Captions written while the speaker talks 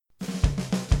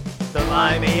The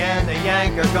Limey and the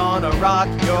Yank are gonna rock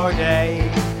your day,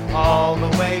 all the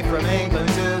way from England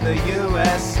to the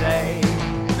USA.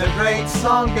 The great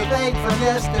song debate from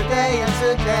yesterday and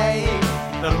today.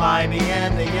 The Limey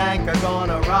and the Yank are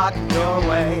gonna rock your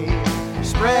way.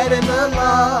 Spreading the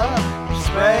love,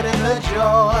 spreading the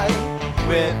joy,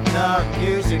 with the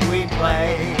music we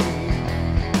play.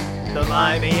 The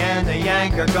Limey and the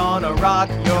Yank are gonna rock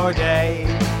your day,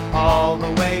 all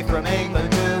the way from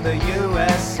England to the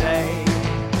USA.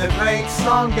 The great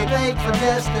song debate from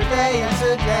yesterday and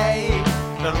today.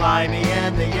 The Limey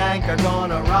and the Yank are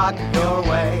gonna rock your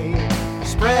way.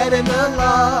 Spreading the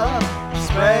love,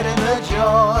 spreading the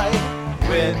joy,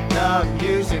 with the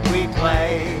music we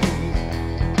play.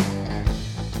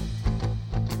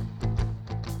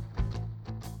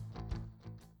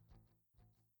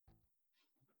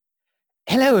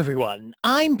 Hello everyone,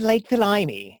 I'm Blake the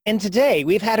Limey, and today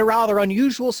we've had a rather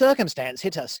unusual circumstance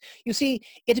hit us. You see,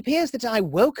 it appears that I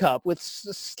woke up with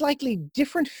a slightly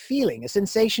different feeling, a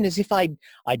sensation as if I'd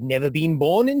never been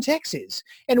born in Texas.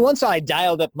 And once I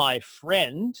dialed up my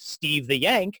friend, Steve the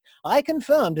Yank, I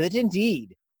confirmed that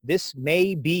indeed, this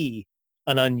may be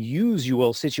an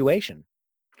unusual situation.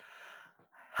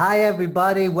 Hi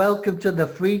everybody, welcome to the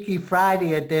Freaky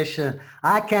Friday edition.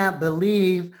 I can't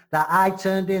believe that I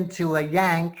turned into a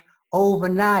Yank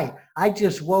overnight. I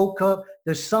just woke up.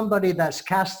 There's somebody that's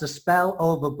cast a spell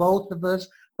over both of us,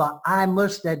 but I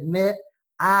must admit,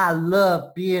 I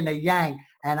love being a Yank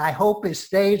and I hope it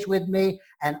stays with me.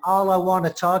 And all I want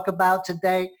to talk about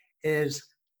today is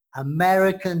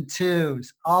American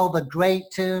tunes, all the great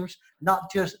tunes,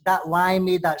 not just that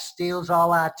Limey that steals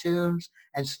all our tunes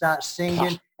and starts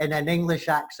singing in an English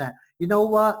accent. You know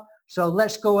what? So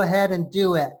let's go ahead and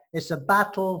do it. It's a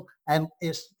battle and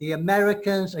it's the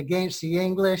Americans against the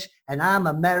English, and I'm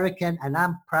American and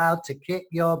I'm proud to kick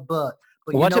your butt.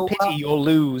 But what a pity you'll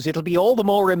lose. It'll be all the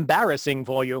more embarrassing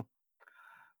for you.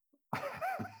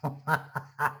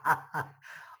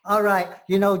 All right,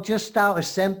 you know, just out of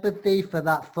sympathy for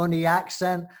that funny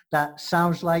accent that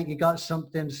sounds like you got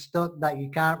something stuck that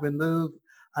you can't remove,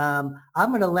 I'm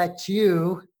going to let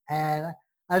you, and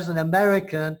as an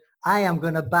American, I am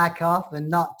going to back off and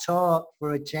not talk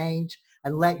for a change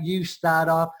and let you start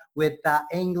off with that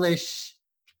English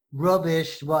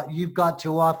rubbish, what you've got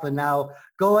to offer now.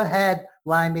 Go ahead,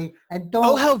 Limey, and don't...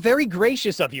 Oh, how very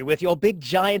gracious of you with your big,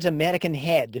 giant American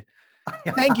head.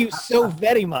 Thank you so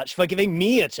very much for giving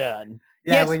me a turn.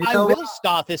 Yeah, yes, well, I will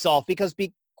start this off because,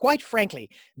 quite frankly,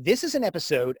 this is an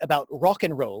episode about rock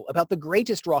and roll, about the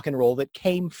greatest rock and roll that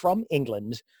came from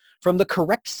England, from the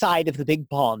correct side of the big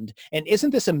pond. And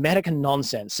isn't this American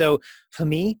nonsense? So for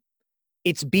me,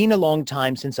 it's been a long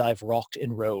time since I've rocked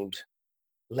and rolled.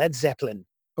 Led Zeppelin,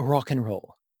 rock and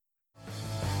roll.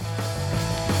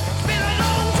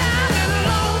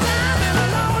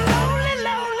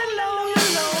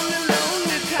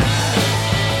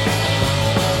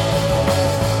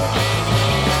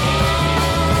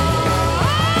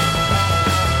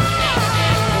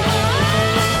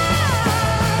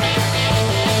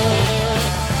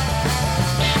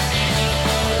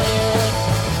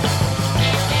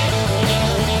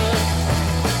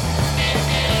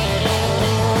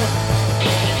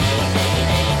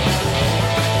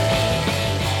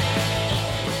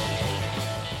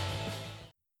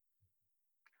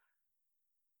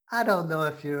 I don't know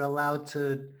if you're allowed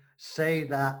to say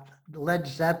that Led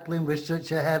Zeppelin was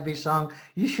such a heavy song.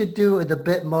 You should do it a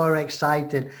bit more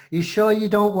excited. You sure you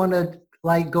don't want to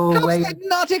go away? How's that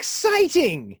not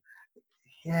exciting?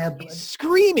 Yeah, but... He's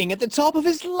screaming at the top of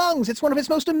his lungs. It's one of his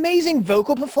most amazing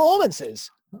vocal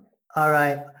performances. All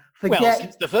right. Well,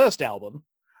 since the first album.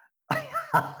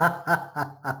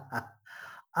 I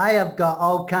have got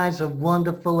all kinds of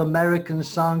wonderful American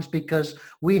songs because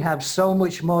we have so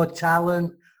much more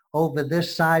talent over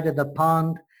this side of the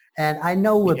pond. And I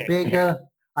know we're bigger,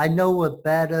 I know we're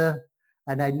better,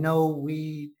 and I know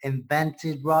we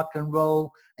invented rock and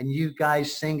roll, and you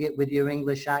guys sing it with your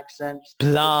English accents.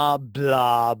 Blah,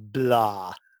 blah,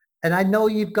 blah. And I know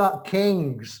you've got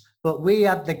kings, but we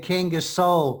have the king of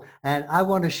soul. And I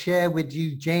want to share with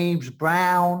you James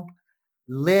Brown,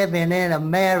 Living in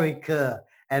America.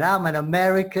 And I'm an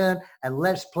American, and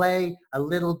let's play a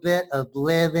little bit of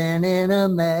Living in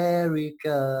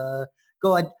America.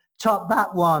 Go ahead, top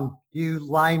that one, you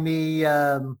Limey,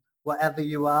 whatever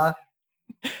you are.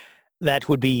 That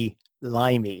would be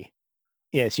Limey.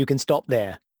 Yes, you can stop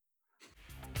there.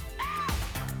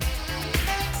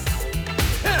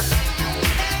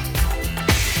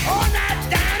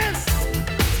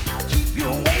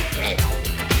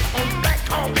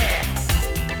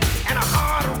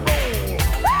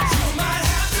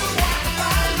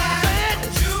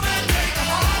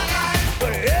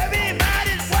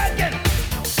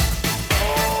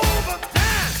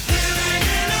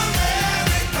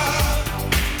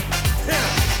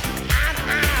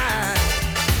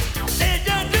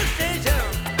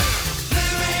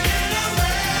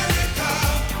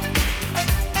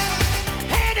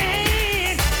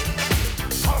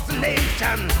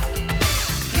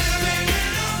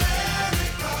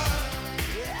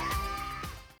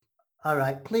 All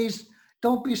right, please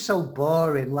don't be so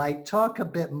boring. Like, talk a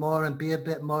bit more and be a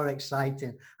bit more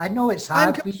exciting. I know it's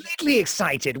I'm hard for you. completely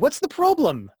excited. What's the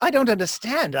problem? I don't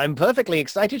understand. I'm perfectly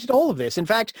excited at all of this. In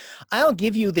fact, I'll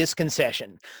give you this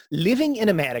concession. Living in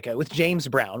America with James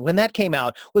Brown, when that came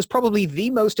out, was probably the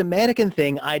most American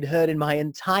thing I'd heard in my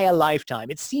entire lifetime.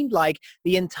 It seemed like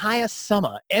the entire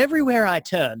summer, everywhere I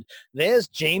turned, there's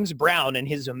James Brown and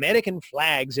his American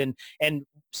flags and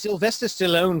Sylvester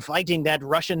Stallone fighting that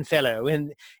Russian fellow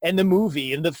and the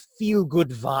movie and the feel-good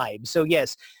vibe. So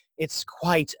yes, it's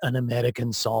quite an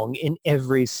American song in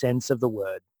every sense of the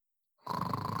word.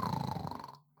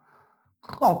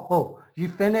 You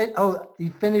finished? Oh,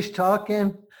 you finished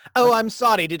talking? Oh, I'm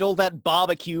sorry. Did all that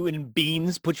barbecue and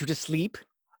beans put you to sleep?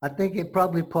 I think it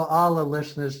probably put all the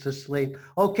listeners to sleep.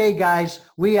 Okay, guys,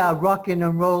 we are rocking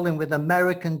and rolling with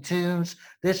American tunes.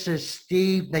 This is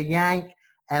Steve the Yank,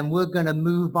 and we're going to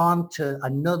move on to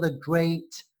another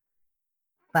great,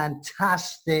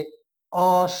 fantastic,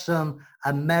 awesome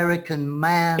American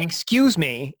man. Excuse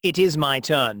me, it is my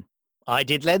turn. I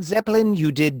did Led Zeppelin,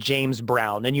 you did James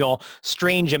Brown, and your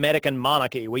strange American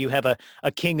monarchy where you have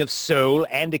a king of soul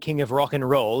and a king of rock and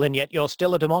roll, and yet you're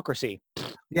still a democracy.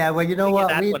 Yeah, well, you know Figure what?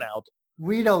 that one out.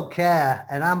 We don't care,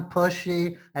 and I'm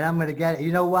pushy, and I'm going to get it.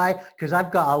 You know why? Because I've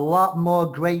got a lot more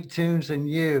great tunes than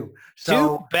you.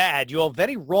 So Too bad. You're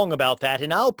very wrong about that,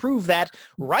 and I'll prove that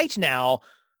right now.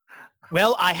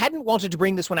 Well, I hadn't wanted to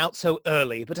bring this one out so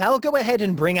early, but I'll go ahead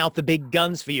and bring out the big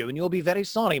guns for you, and you'll be very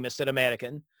sorry, Mr.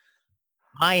 American.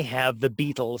 I have the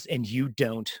Beatles, and you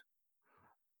don't.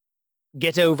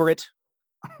 Get over it.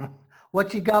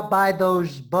 what you got by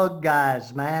those bug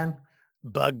guys, man?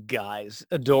 Bug guys.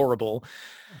 Adorable.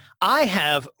 I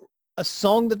have a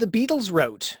song that the Beatles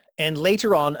wrote, and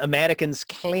later on Americans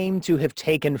claim to have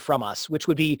taken from us, which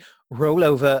would be Roll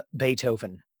Over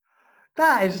Beethoven.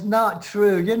 That is not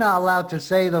true. You're not allowed to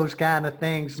say those kind of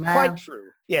things, man. Quite true.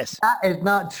 Yes. That is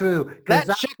not true. That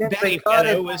Chuck Berry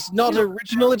fellow was not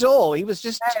original at all. He was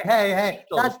just... Hey.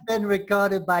 That's been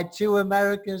recorded by two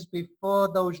Americans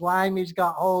before those limeys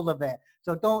got hold of it.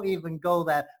 So don't even go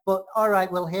there. But all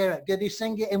right, we'll hear it. Did he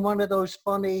sing it in one of those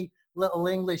funny little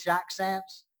English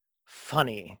accents?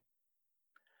 Funny.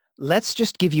 Let's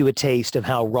just give you a taste of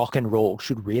how rock and roll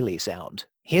should really sound.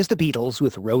 Here's the Beatles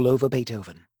with Roll Over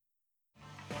Beethoven.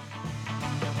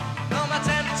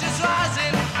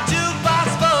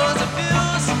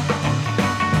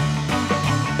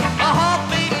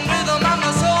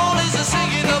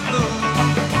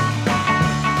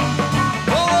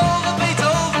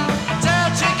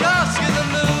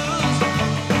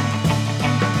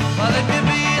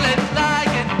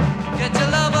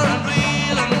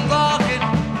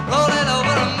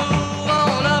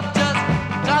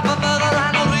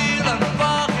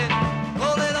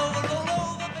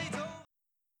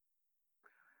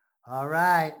 All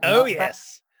right. Oh,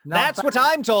 yes. That's what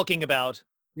I'm talking about.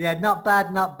 Yeah, not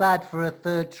bad for a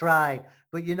third try.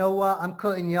 But you know what? I'm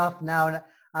cutting you off now, and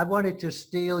I wanted to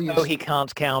steal you. Oh, he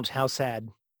can't count. How sad.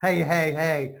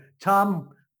 Hey. Tom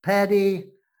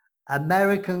Petty,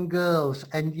 American Girls.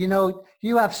 And, you know,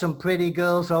 you have some pretty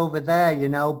girls over there, you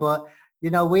know, but,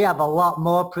 you know, we have a lot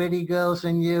more pretty girls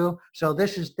than you. So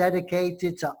this is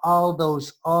dedicated to all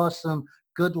those awesome,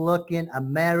 good-looking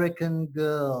American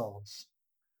girls.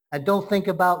 And don't think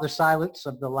about the Silence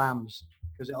of the Lambs,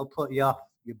 because it'll put you off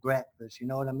your breakfast. You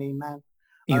know what I mean, man?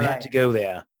 You All had right. to go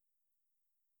there.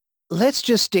 Let's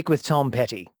just stick with Tom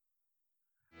Petty.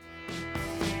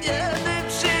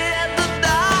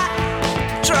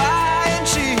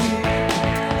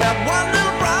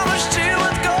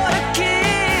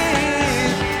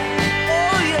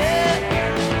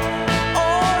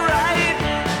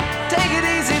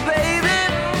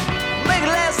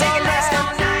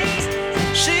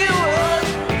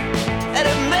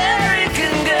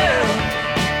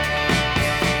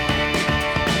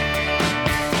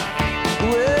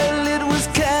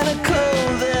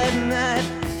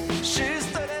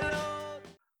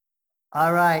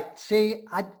 All right. See,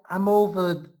 I'm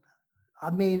over.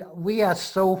 I mean, we are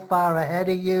so far ahead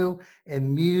of you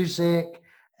in music,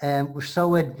 and we're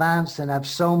so advanced and have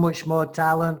so much more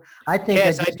talent. I think.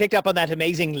 Yes, I picked up on that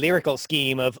amazing lyrical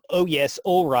scheme of, oh yes,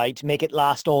 all right, make it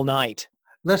last all night.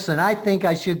 Listen, I think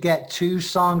I should get 2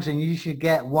 songs and you should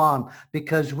get 1,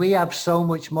 because we have so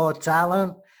much more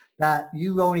talent that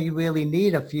you only really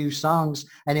need a few songs,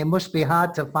 and it must be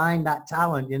hard to find that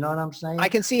talent. You know what I'm saying? I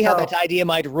can see how that idea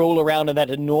might roll around in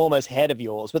that enormous head of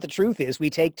yours, but the truth is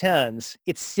we take turns.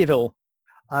 It's civil.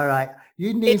 All right.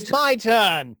 You need It's my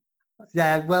turn.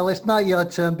 Yeah, well, it's not your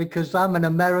turn because I'm an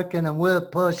American and we're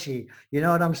pushy. You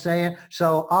know what I'm saying?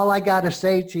 So all I got to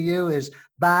say to you is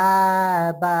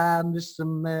bye, bye, Miss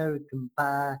American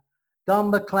Pie. Don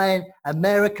McLean,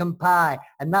 American Pie.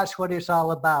 And that's what it's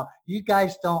all about. You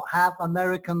guys don't have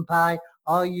American Pie.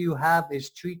 All you have is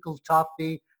treacle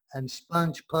toffee and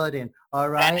sponge pudding. All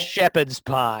And right? shepherd's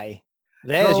pie.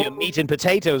 There's your Go- meat and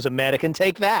potatoes, American.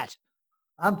 Take that.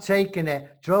 I'm taking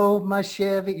it. Drove my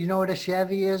Chevy. You know what a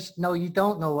Chevy is? No, you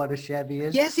don't know what a Chevy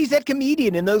is. Yes, he's that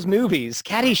comedian in those movies.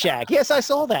 Caddyshack. Yes, I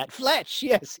saw that. Fletch.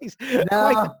 Yes, he's quite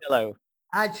the fellow.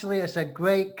 Actually, it's a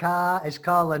great car. It's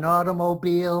called an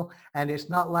automobile, and it's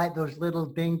not like those little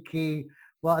dinky,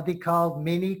 what are they called,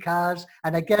 mini cars?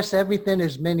 And I guess everything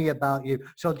is mini about you.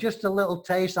 So just a little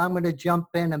taste. I'm going to jump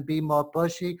in and be more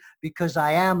pushy because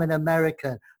I am an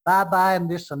American. Bye-bye,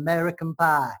 Miss American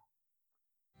Pie.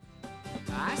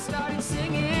 I started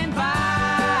singing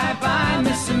bye bye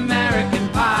Miss American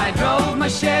Pie. Drove my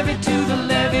Chevy to the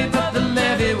levee, but the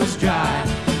levee was dry.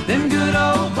 Them good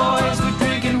old boys were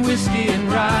drinking whiskey and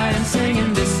rye and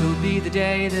singing, this'll be the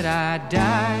day that I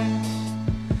die.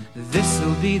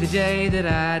 This'll be the day that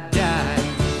I die.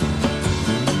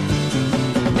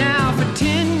 Now for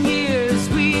 10 years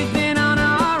we've been on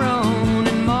our own,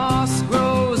 and moss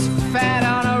grows fat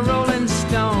on a rolling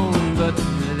stone, but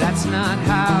that's not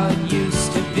how it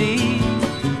used to be.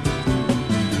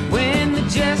 When the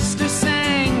jester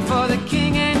sang for the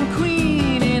king and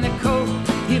queen in a coat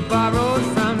he borrowed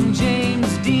from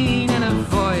James Dean, and a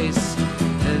voice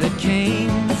that came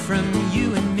from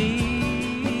you and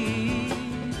me.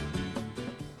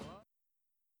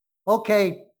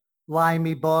 Okay,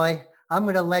 Limey boy, I'm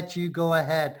going to let you go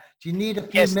ahead. Do you need a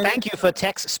few Yes, minutes? thank you for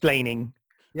text-splaining.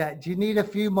 Yeah, do you need a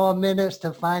few more minutes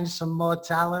to find some more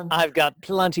talent? I've got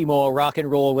plenty more rock and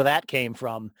roll where that came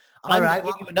from. All I'm right,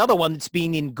 going to give you another one that's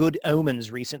been in Good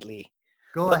Omens recently.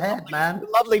 Go ahead, man.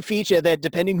 Lovely feature that,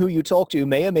 depending who you talk to,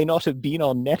 may or may not have been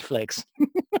on Netflix.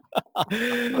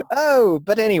 Oh,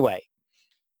 but anyway.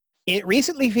 It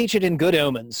recently featured in Good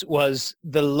Omens was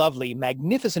the lovely,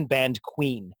 magnificent band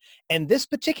Queen. And this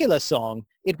particular song,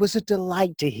 it was a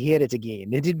delight to hear it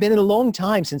again. It had been a long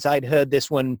time since I'd heard this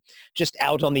one just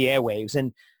out on the airwaves.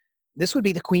 And this would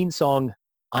be the Queen song,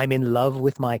 I'm in Love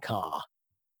with My Car.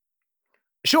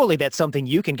 Surely that's something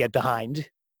you can get behind.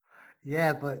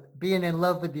 Yeah, but being in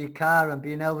love with your car and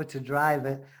being able to drive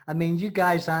it, I mean, you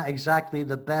guys aren't exactly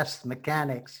the best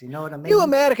mechanics. You know what I mean? You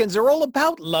Americans are all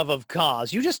about love of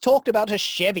cars. You just talked about a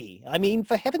Chevy. I mean,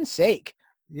 for heaven's sake.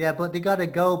 Yeah, but they got to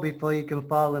go before you can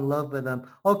fall in love with them.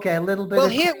 Okay, a little bit Well,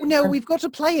 of... here, no, we've got to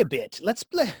play a bit. Let's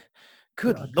play.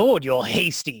 Good Lord, you're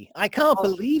hasty. I can't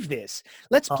believe this.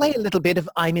 Let's play a little bit of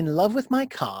I'm in Love with My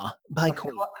Car by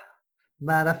Queen.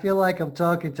 Man, I feel like I'm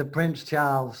talking to Prince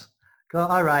Charles. Go,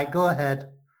 all right, go ahead.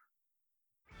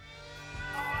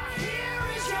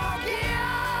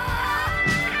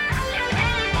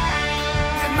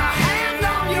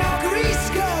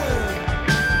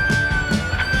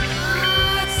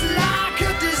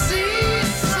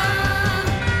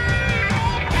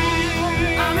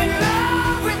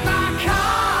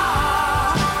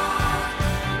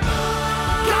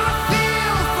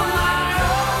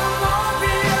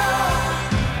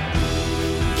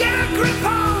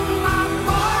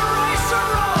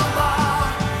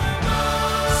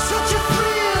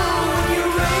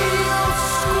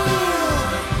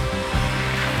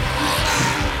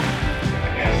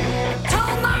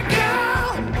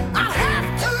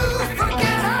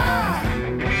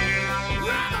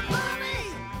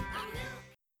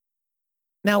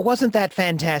 Now, wasn't that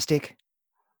fantastic?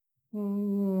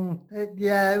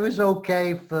 Yeah, it was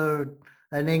okay for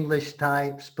an English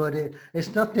types, but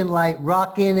it's nothing like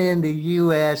rocking in the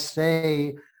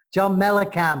USA. John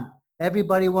Mellencamp,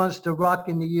 everybody wants to rock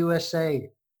in the USA.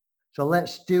 So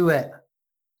let's do it.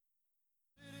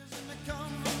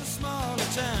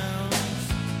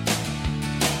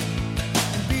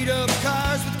 Beat up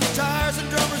cars with guitars and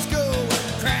drummers go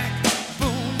crack,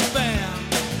 boom, bam.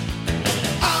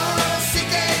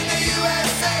 R-O-C-K in the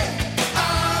USA,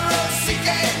 R-O-C-K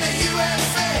in the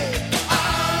USA,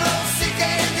 R-O-C-K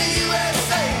in the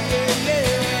USA,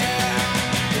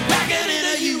 yeah. Rockin' in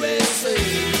the USA.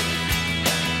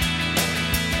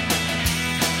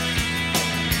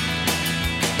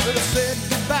 Well, they said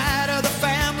goodbye to the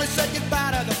family, said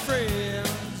goodbye to the friends.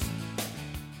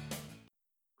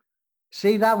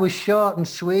 See, that was short and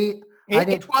sweet.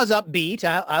 It was upbeat.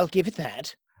 I'll give it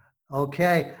that.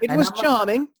 Okay. It And was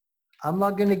charming. I'm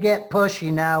not going to get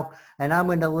pushy now, and I'm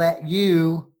going to let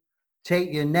you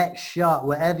take your next shot.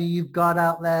 Whatever you've got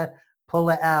out there, pull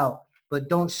it out. But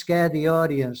don't scare the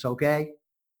audience, okay?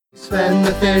 Sven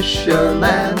the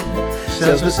fisherman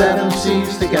Sails the seven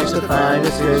seas to catch the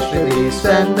finest fish for thee.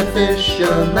 Sven the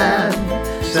fisherman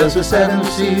sails the seven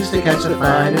seas to catch the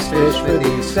finest fish for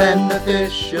thee. Sven the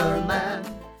fisherman.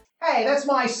 Hey, that's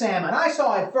my salmon. I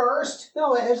saw it first.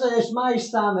 No, it isn't. It's my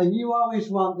salmon. You always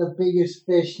want the biggest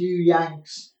fish, you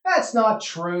Yanks. That's not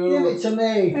true. Give it to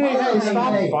me. Hey,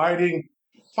 stop hey. fighting.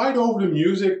 Fight over the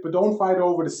music, but don't fight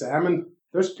over the salmon.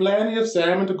 There's plenty of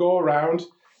salmon to go around.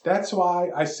 That's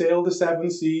why I sail the seven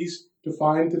seas to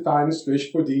find the finest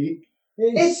fish for thee.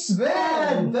 It's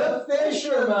Sven, the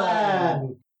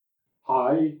fisherman.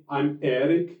 Hi, I'm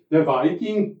Eric, the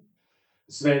Viking.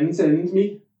 Sven sent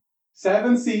me.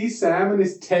 Seven Seas salmon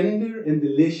is tender and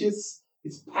delicious.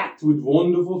 It's packed with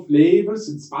wonderful flavors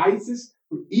and spices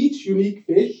for each unique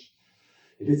fish.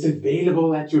 It is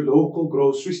available at your local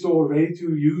grocery store, ready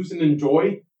to use and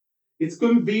enjoy. It's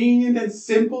convenient and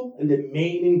simple, and the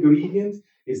main ingredient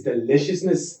is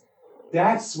deliciousness.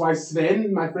 That's why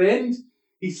Sven, my friend,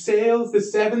 he sails the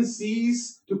seven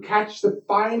seas to catch the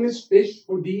finest fish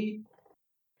for thee.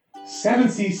 Seven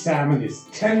Seas salmon is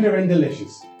tender and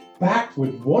delicious, packed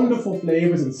with wonderful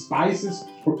flavors and spices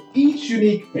for each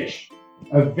unique fish.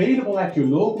 Available at your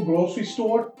local grocery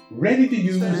store, ready to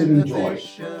use and enjoy.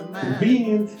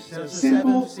 Convenient,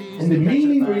 simple, and the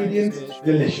main ingredient,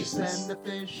 deliciousness.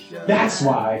 That's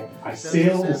why I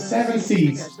sail the seven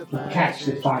seas to catch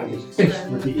the finest fish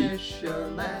for thee.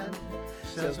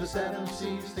 Sails the seven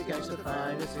seas to catch the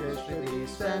finest fish for thee.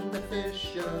 Sven the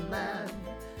fisherman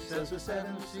sails the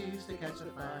seven seas to catch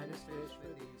the finest fish for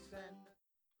thee.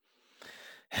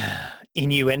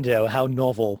 Innuendo, how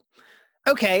novel.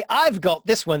 Okay, I've got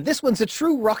this one. This one's a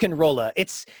true rock and roller.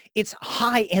 It's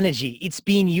high energy. It's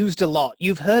been used a lot.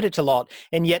 You've heard it a lot,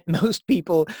 and yet most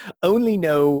people only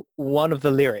know one of the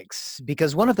lyrics,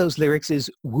 because one of those lyrics is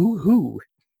woo-hoo.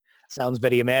 Sounds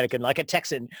very American, like a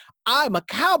Texan. I'm a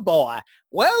cowboy.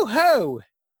 Whoa-ho!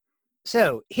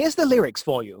 So, here's the lyrics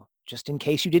for you, just in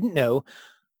case you didn't know.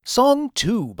 Song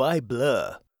 2 by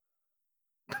Blur.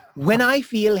 When I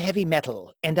feel heavy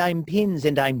metal, and I'm pins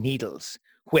and I'm needles,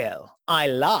 well, I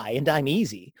lie and I'm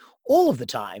easy, all of the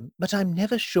time, but I'm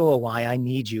never sure why I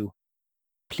need you.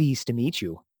 Pleased to meet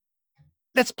you.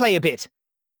 Let's play a bit.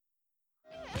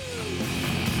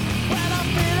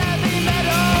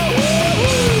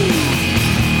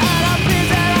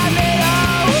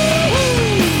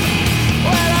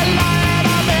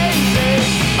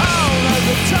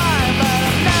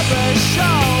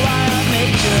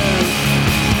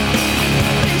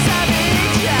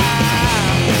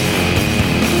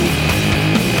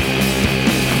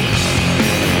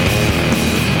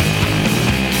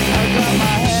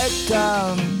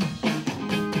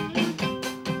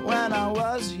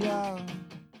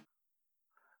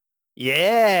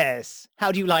 Yes.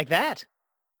 How do you like that?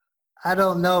 I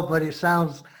don't know, but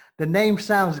the name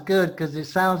sounds good because it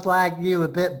sounds like you a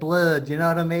bit blurred, you know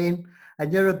what I mean?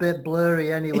 And you're a bit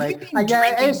blurry anyway. Have you been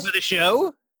drinking for the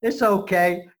show? It's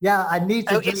okay. Yeah, I need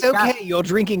to It's okay. You're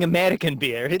drinking American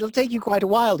beer. It'll take you quite a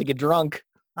while to get drunk.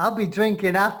 I'll be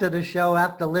drinking after the show,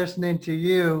 after listening to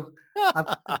you.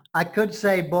 I could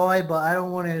say boy, but I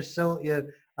don't want to insult you.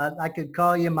 I could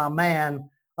call you my man.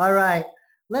 All right.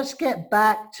 Let's get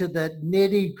back to the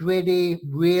nitty-gritty,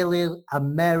 really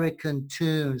American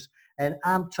tunes. And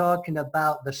I'm talking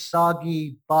about the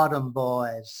Soggy Bottom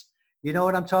Boys. You know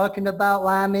what I'm talking about,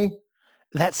 Lammy?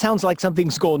 That sounds like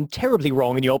something's gone terribly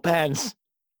wrong in your pants.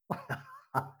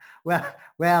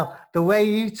 Well, the way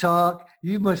you talk,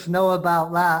 you must know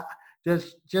about that.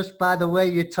 Just by the way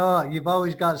you talk, you've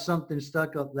always got something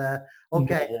stuck up there.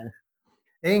 Okay. No.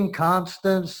 In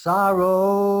constant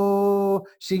sorrow.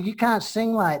 See, you can't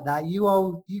sing like that.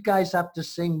 You guys have to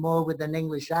sing more with an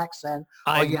English accent.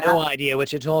 I have no idea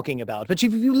what you're talking about. But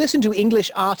if you listen to English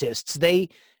artists, they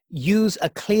use a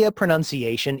clear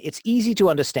pronunciation. It's easy to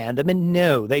understand them. And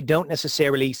no, they don't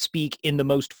necessarily speak in the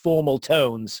most formal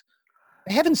tones.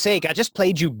 For heaven's sake, I just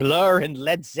played you Blur and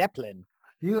Led Zeppelin.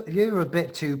 You're a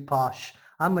bit too posh.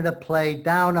 I'm going to play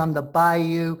Down on the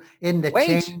Bayou in the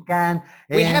Tin Can.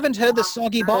 We haven't heard the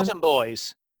Soggy Bottom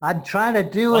Boys. I'm trying to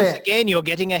do Once it. again, you're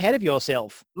getting ahead of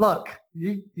yourself. Look,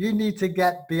 you need to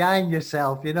get behind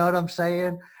yourself. You know what I'm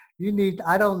saying?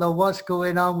 I don't know what's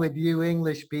going on with you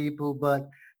English people, but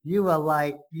you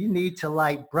need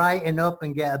to brighten up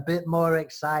and get a bit more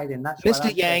exciting. That's what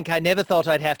Mr. Yank, I never thought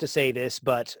I'd have to say this,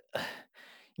 but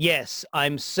yes,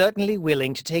 I'm certainly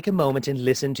willing to take a moment and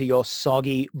listen to your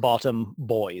Soggy Bottom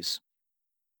Boys.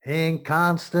 In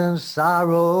constant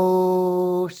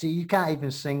sorrow. See, you can't even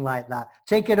sing like that.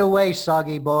 Take it away,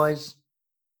 Soggy Boys.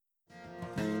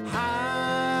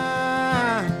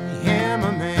 I am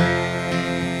a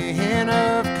man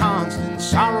of constant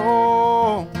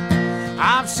sorrow.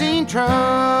 trouble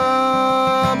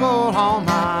on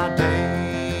my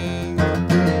day.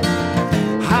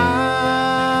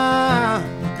 I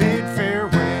bid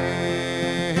farewell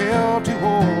to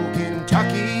old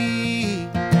Kentucky,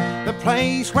 the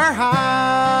place where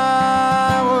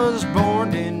I was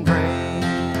born and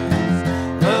raised,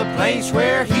 the place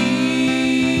where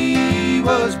he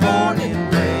was born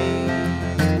and raised.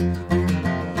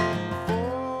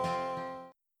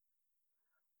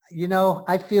 You know,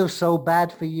 I feel so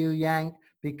bad for you, Yank,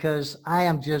 because I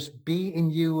am just beating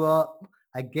you up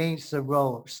against the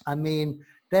ropes. I mean,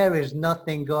 there is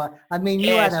nothing going. I mean, you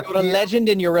Yes, had you're a legend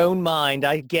in your own mind.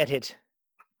 I get it.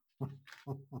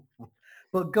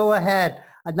 But go ahead.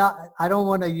 I don't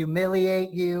want to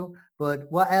humiliate you,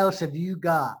 but what else have you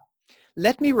got?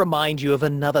 Let me remind you of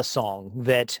another song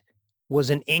that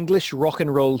was an English rock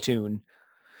and roll tune.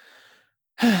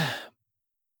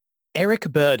 Eric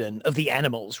Burdon of The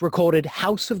Animals recorded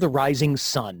House of the Rising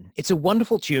Sun. It's a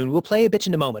wonderful tune. We'll play a bit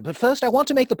in a moment. But first, I want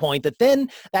to make the point that then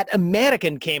that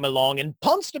American came along and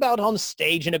pounced about on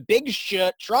stage in a big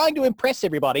shirt trying to impress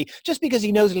everybody just because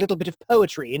he knows a little bit of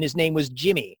poetry and his name was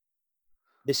Jimmy.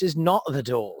 This is not The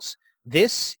Doors.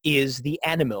 This is The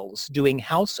Animals doing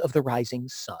House of the Rising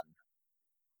Sun.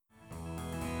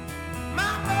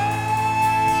 My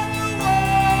mother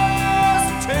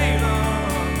was a tailor.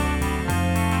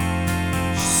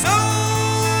 She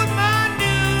sewed my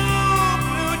new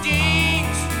blue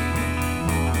jeans.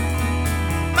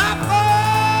 My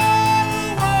father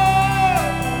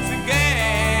was a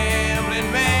gambling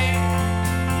man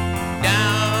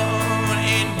down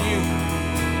in New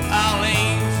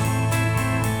Orleans.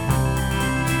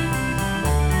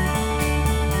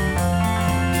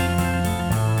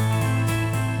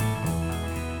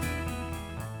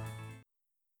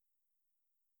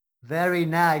 Very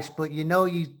nice, but you know,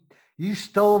 you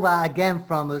stole that again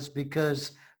from us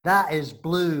because that is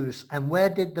blues. And where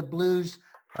did the blues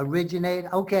originate?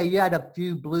 Okay, you had a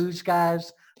few blues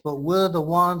guys, but we're the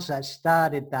ones that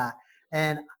started that.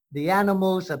 And the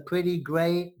Animals are pretty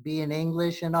great, being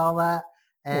English and all that.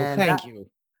 Well, And thank you.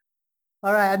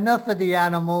 all right, enough of the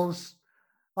Animals.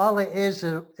 All it is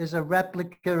a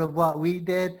replica of what we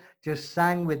did, just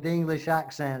sang with English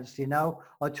accents, you know,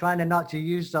 or trying to not to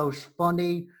use those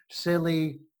funny,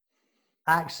 silly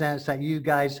accents that you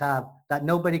guys have that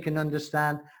nobody can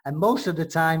understand. And most of the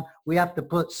time we have to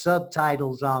put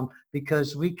subtitles on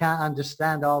because we can't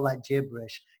understand all that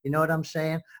gibberish. You know what I'm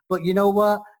saying? But you know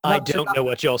what? I don't know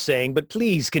what you're saying, but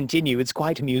please continue. It's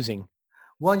quite amusing.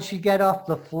 Once you get off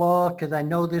the floor, because I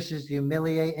know this is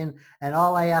humiliating, and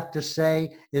all I have to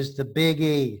say is the Big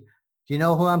E. Do you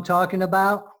know who I'm talking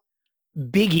about?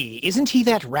 Biggie, isn't he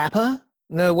that rapper?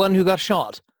 The one who got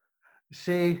shot?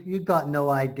 See, you got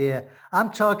no idea. I'm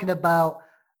talking about,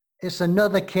 it's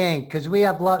another king, because we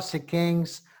have lots of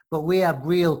kings, but we have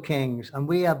real kings, and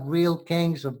we have real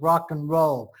kings of rock and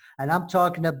roll. And I'm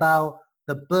talking about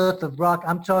the birth of rock.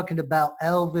 I'm talking about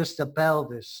Elvis the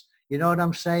Pelvis. You know what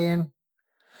I'm saying?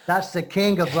 That's the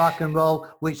king of rock and roll,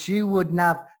 which you wouldn't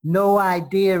have no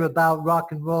idea about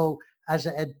rock and roll as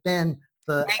it had been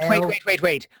for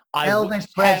Wait.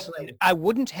 Elvis Presley. I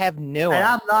wouldn't have known. And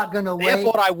I'm not going to wait.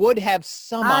 Therefore, I would have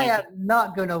some I idea. am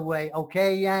not going to wait,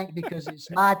 okay, Yank, because it's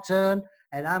my turn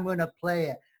and I'm going to play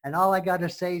it. And all I got to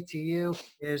say to you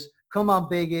is, come on,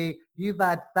 Big E, you've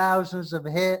had thousands of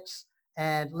hits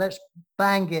and let's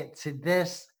bang it to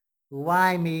this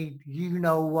limey, you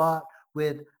know what,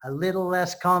 with a little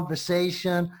less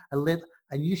conversation, and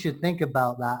you should think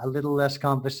about that, a little less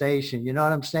conversation. You know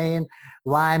what I'm saying?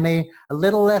 Limey, a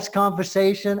little less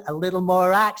conversation, a little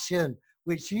more action,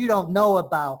 which you don't know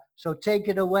about. So take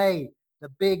it away, the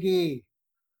Big E.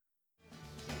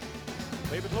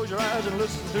 Baby, close your eyes and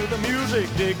listen to the music,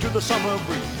 dig to the summer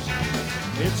breeze.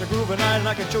 It's a groovy night and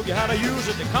I can show you how to use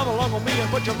it. To come along with me and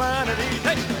put your mind at ease.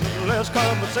 Hey, a little less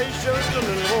conversation, a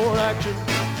little more action.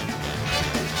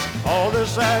 All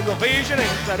this aggravation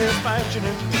ain't satisfaction.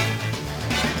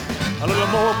 A little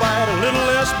more bite, a little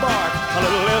less bark, a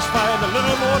little less fight, a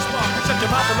little more spark. Shut your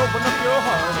mouth and open up your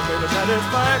heart and baby,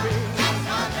 satisfy me.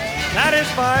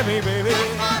 Satisfy me, baby.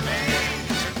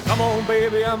 Come on,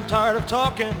 baby, I'm tired of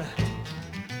talking.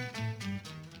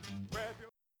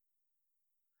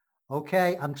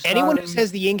 Okay, I'm sorry. Anyone who says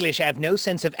the English have no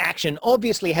sense of action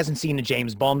obviously hasn't seen a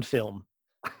James Bond film.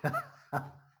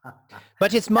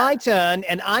 But it's my turn,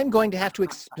 and I'm going to have to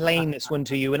explain this one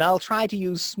to you, and I'll try to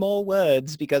use small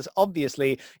words because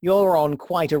obviously you're on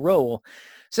quite a roll.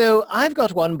 So I've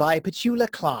got one by Petula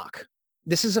Clark.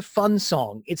 This is a fun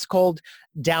song. It's called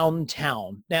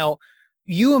Downtown. Now,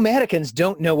 you Americans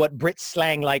don't know what Brit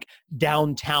slang like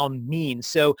downtown means,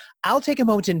 so I'll take a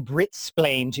moment and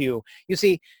Brit-splain to you. You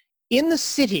see, In the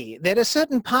city, there are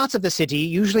certain parts of the city,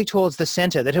 usually towards the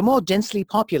center, that are more densely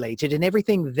populated, and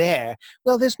everything there,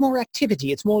 well, there's more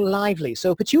activity, it's more lively.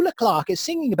 So Petula Clark is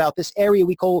singing about this area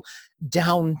we call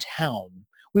downtown.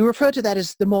 We refer to that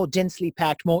as the more densely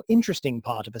packed, more interesting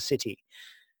part of a city.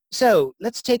 So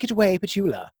let's take it away,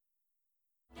 Petula.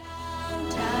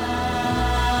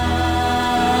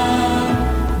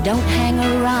 Don't hang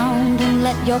around and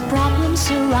let your problems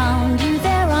surround you.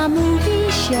 There are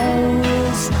movie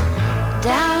shows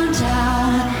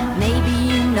downtown. Maybe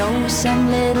you know some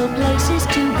little places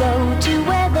to go to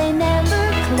where they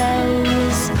never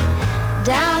close.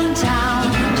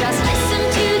 Downtown, just listen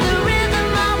to the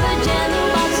rhythm of a gentle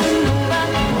bossa nova.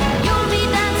 You'll be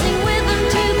dancing with them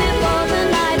too before the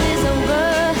night is over.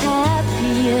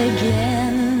 Happy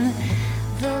again.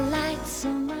 The lights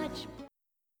so much.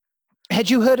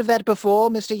 Had you heard of that before,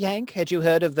 Mr. Yank? Had you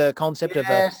heard of the concept of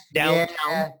a downtown?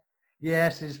 Yeah.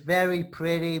 Yes, it's very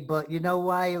pretty, but you know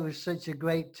why it was such a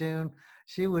great tune?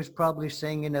 She was probably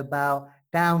singing about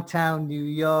downtown New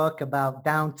York, about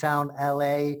downtown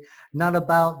LA, not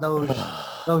about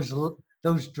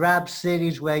those drab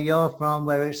cities where you're from,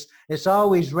 where it's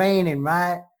always raining,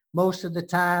 right? Most of the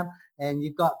time, and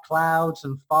you've got clouds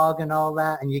and fog and all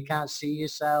that, and you can't see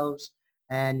yourselves,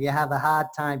 and you have a hard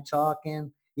time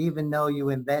talking, even though you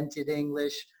invented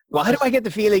English. Why do I get the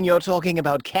feeling you're talking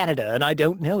about Canada and I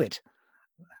don't know it?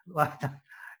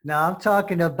 No, I'm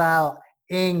talking about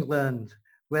England,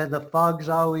 where the fog's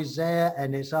always there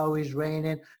and it's always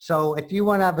raining. So if you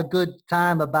want to have a good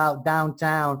time about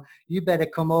downtown, you better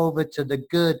come over to the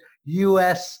good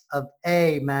US of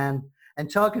A, man. And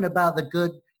talking about the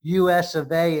good US of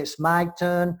A, it's my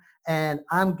turn, and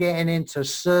I'm getting into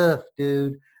surf,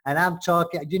 dude. And I'm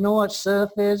talking, do you know what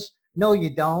surf is? No, you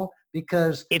don't,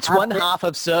 because it's one half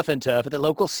of Surf and Turf at the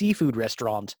local seafood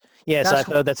restaurant. Yes, I've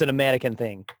heard that's an American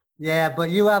thing. Yeah, but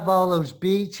you have all those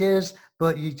beaches,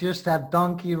 but you just have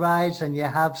donkey rides and you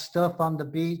have stuff on the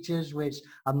beaches, which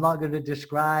I'm not going to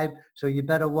describe. So you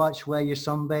better watch where you're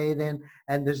sunbathing.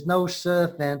 And there's no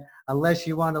surfing unless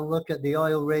you want to look at the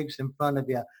oil rigs in front of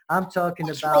you. I'm talking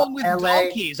What's about wrong with LA.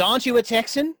 donkeys? Aren't you a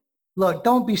Texan? Look,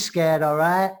 don't be scared, all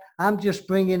right? I'm just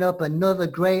bringing up another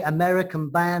great American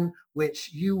band,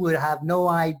 which you would have no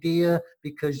idea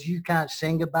because you can't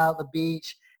sing about the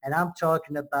beach. And I'm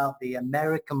talking about the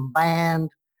American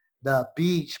band, the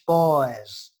Beach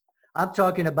Boys. I'm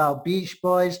talking about Beach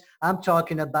Boys. I'm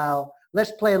talking about,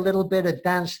 let's play a little bit of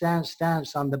dance, dance,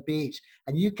 dance on the beach.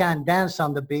 And you can't dance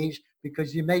on the beach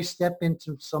because you may step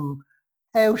into some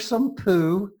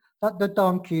poo that the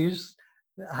donkeys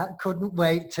couldn't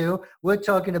wait to. We're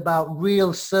talking about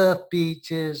real surf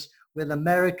beaches with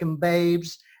American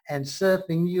babes and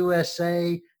Surfing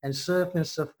USA and Surfing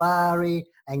Safari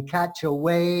and Catch a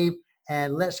Wave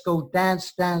and let's go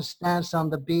dance, dance, dance on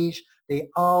the beach. The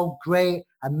all great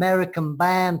American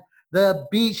band, the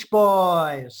Beach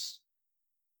Boys.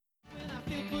 When I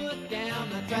feel put down,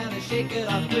 I'm trying to shake it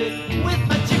off quick. With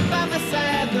my chick by my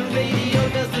side, the radio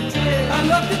does the trick. I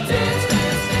love to dance,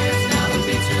 dance, dance, now the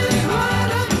beat's really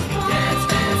hard. Dance,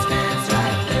 dance, dance,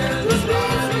 right there, the beat's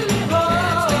really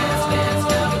hard. Dance, dance, dance,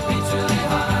 now the beat's really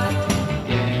hard.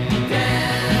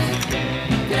 Dance,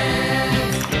 dance, dance,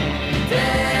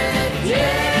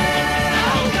 yeah,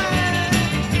 all right.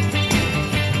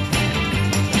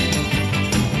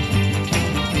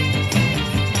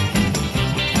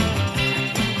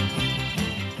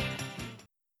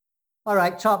 All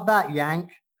right, top that,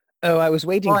 Yank. Oh, I was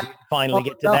waiting to finally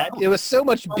get to that. There was so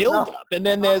much build-up, and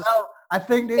then there's I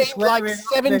think it's like wearing off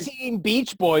 17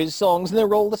 Beach Boys songs, and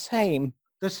they're all the same.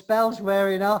 the spell's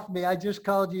wearing off me. I just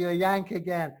called you a Yank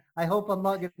again. I hope I'm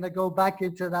not going to go back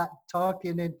into that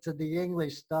talking into the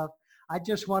English stuff. I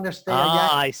just want to stay a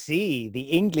Yank. I see. The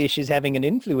English is having an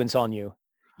influence on you.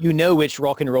 You know which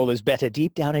rock and roll is better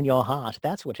deep down in your heart.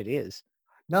 That's what it is.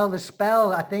 No, the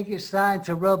spell, I think it's starting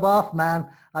to rub off, man.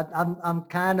 I'm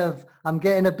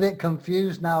getting a bit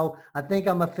confused now. I think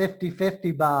I'm a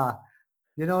 50-50 bar.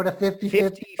 You know what a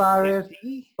 50-50 bar is?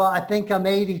 But I think I'm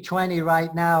 80-20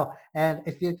 right now. And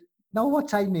if you know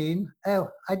what I mean, oh,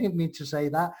 I didn't mean to say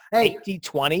that. Hey,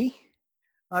 80-20?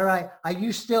 all right. Are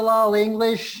you still all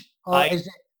English? Or I is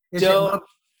don't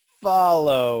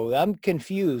follow. I'm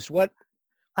confused. What?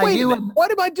 Are Wait a you minute.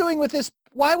 What am I doing with this?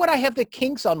 Why would I have the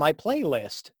Kinks on my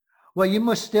playlist? Well, you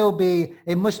must still be,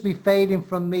 it must be fading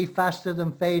from me faster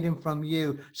than fading from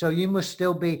you. So you must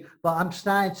still be, but I'm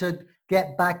starting to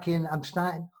get back in. I'm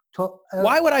starting to.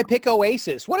 Why would I pick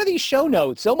Oasis? What are these show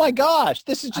notes? Oh my gosh,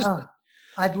 this is just.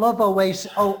 I'd love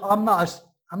Oasis. Oh, I'm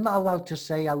not allowed to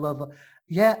say I love.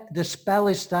 Yeah, the spell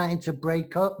is starting to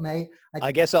break up, mate.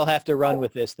 I guess I'll have to run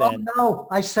with this then. Oh, no,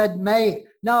 I said mate.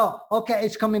 No, okay,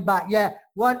 it's coming back. Yeah,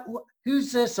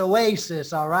 who's this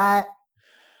Oasis, all right?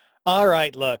 All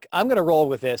right, look, I'm going to roll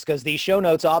with this because these show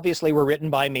notes obviously were written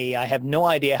by me. I have no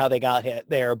idea how they got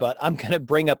there, but I'm going to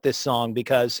bring up this song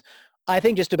because I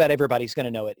think just about everybody's going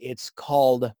to know it. It's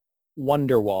called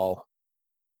Wonderwall.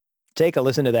 Take a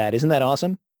listen to that. Isn't that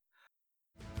awesome?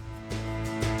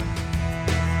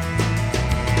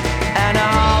 And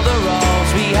all the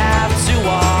roads we have to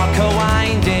walk are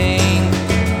winding,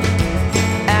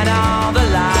 and all the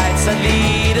lights that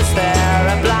lead us there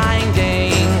are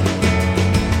blinding.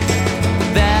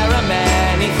 There are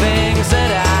many things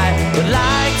that I would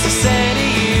like to say to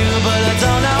you, but I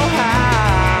don't know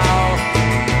how.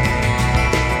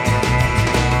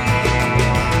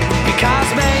 Because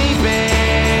maybe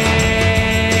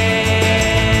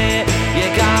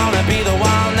you're gonna be the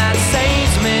one that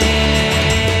saves me.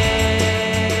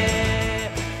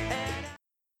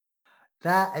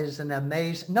 That is an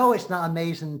amazing, no, it's not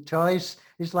amazing choice.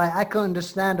 It's like, I couldn't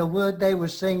understand a word they were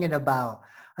singing about.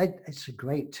 It's a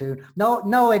great tune.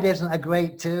 No, it isn't a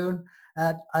great tune.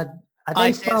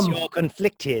 I sense you're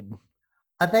conflicted.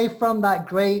 Are they from that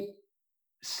great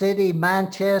city,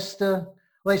 Manchester?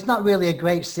 Well, it's not really a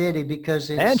great city because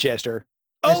it's... Manchester?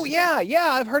 Oh, yeah,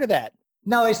 I've heard of that.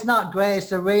 No, it's not great. It's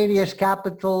the rainiest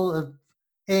capital of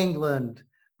England.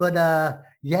 But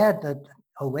yeah, the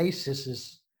Oasis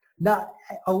is... not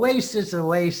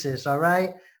Oasis, all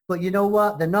right? But you know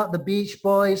what? They're not the Beach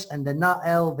Boys and they're not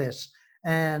Elvis.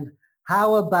 And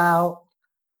how about,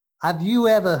 have you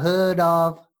ever heard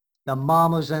of the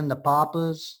Mamas and the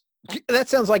Papas? That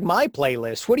sounds like my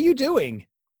playlist. What are you doing?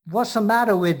 What's the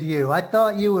matter with you? I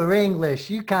thought you were English.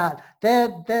 You can't.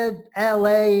 They're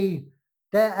LA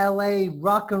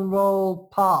rock and roll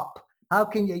pop. How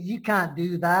can you can't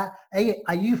do that?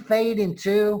 Are you fading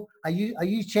too? Are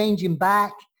you changing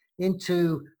back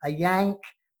into a Yank?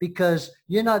 Because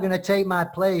you're not going to take my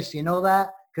place. You know that?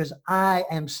 Because I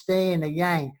am staying a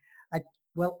Yank.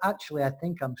 Well, actually, I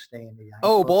think I'm staying a Yank.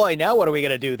 Oh, boy. Now what are we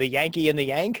going to do? The Yankee and the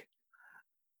Yank?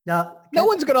 No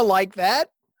one's going to like that.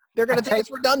 They're going to think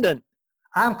it's redundant.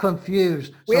 I'm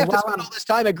confused. We have to spend all this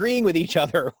time agreeing with each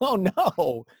other. Oh,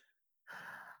 no.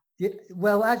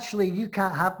 Well, actually, you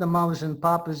can't have the Mamas and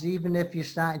Papas even if you're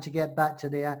starting to get back to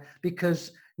the...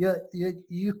 because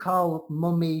you call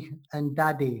Mummy and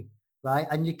Daddy, right?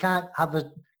 And you can't have a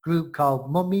group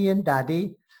called Mummy and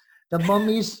Daddy. The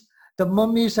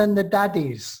mummies and the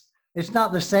daddies. It's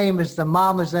not the same as the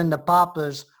Mamas and the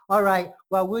Papas. All right,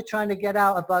 well, we're trying to get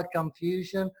out of our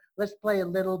confusion. Let's play a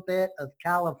little bit of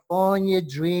California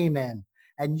Dreaming.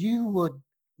 And you would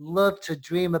love to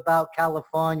dream about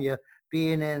California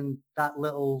being in that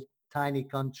little tiny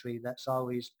country that's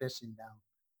always pissing down.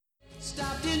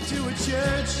 Stopped into a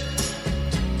church,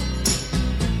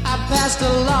 I passed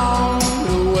along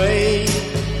the way.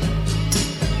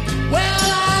 Well,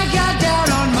 I got down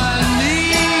on my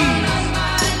knees,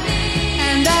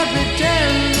 and I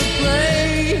pretend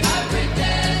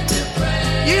to pray.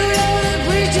 You know the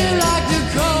preacher like the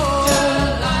cold.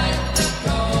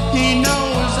 He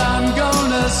knows I'm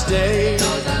gonna stay.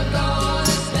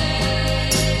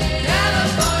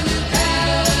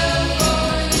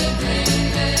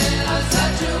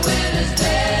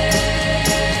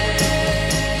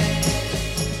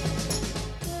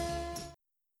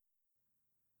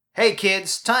 Hey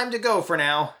kids, time to go for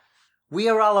now. We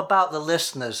are all about the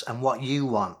listeners and what you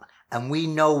want. And we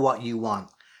know what you want.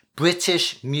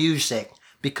 British music.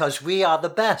 Because we are the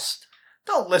best.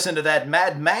 Don't listen to that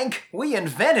Mad Mank. We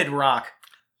invented rock.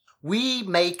 We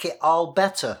make it all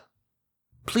better.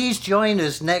 Please join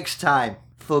us next time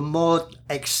for more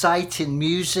exciting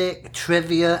music,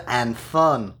 trivia and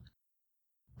fun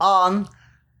on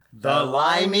The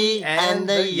Limey and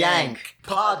the Yank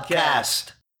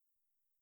podcast.